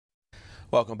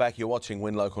Welcome back. You're watching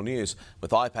Win Local News.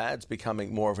 With iPads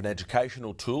becoming more of an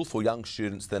educational tool for young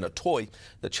students than a toy,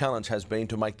 the challenge has been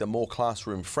to make them more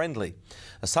classroom friendly.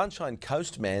 A Sunshine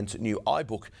Coast man's new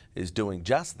iBook is doing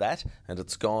just that, and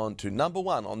it's gone to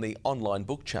 #1 on the online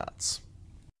book charts.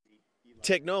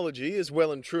 Technology is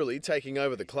well and truly taking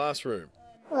over the classroom.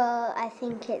 Well, I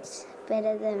think it's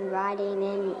better than writing,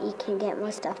 and you can get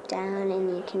more stuff down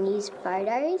and you can use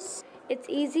photos. It's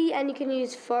easy and you can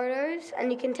use photos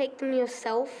and you can take them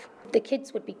yourself. The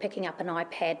kids would be picking up an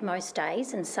iPad most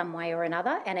days in some way or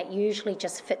another, and it usually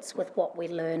just fits with what we're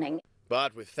learning.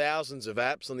 But with thousands of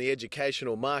apps on the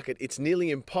educational market, it's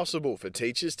nearly impossible for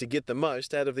teachers to get the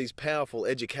most out of these powerful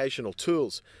educational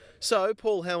tools. So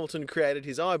Paul Hamilton created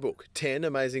his iBook, 10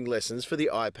 Amazing Lessons for the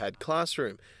iPad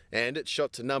Classroom, and it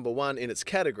shot to #1 in its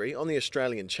category on the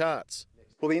Australian charts.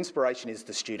 Well, the inspiration is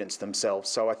the students themselves,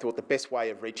 so I thought the best way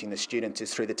of reaching the students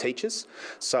is through the teachers.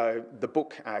 So the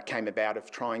book came about of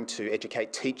trying to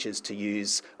educate teachers to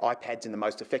use iPads in the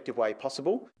most effective way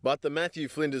possible. But the Matthew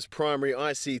Flinders Primary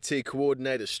ICT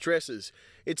Coordinator stresses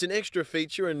it's an extra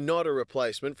feature and not a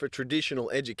replacement for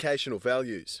traditional educational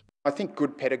values. I think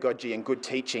good pedagogy and good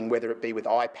teaching, whether it be with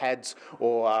iPads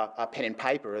or a pen and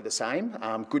paper, are the same.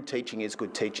 Good teaching is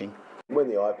good teaching. When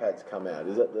the iPads come out,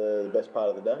 is that the best part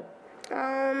of the day?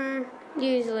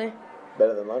 Usually.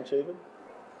 Better than lunch even?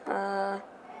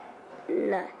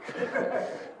 No.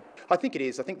 I think it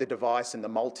is. I think the device and the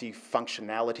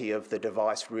multifunctionality of the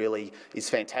device really is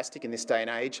fantastic in this day and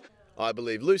age. I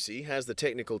believe Lucy has the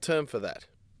technical term for that.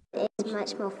 It's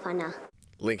much more funner.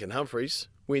 Lincoln Humphreys,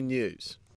 Win News.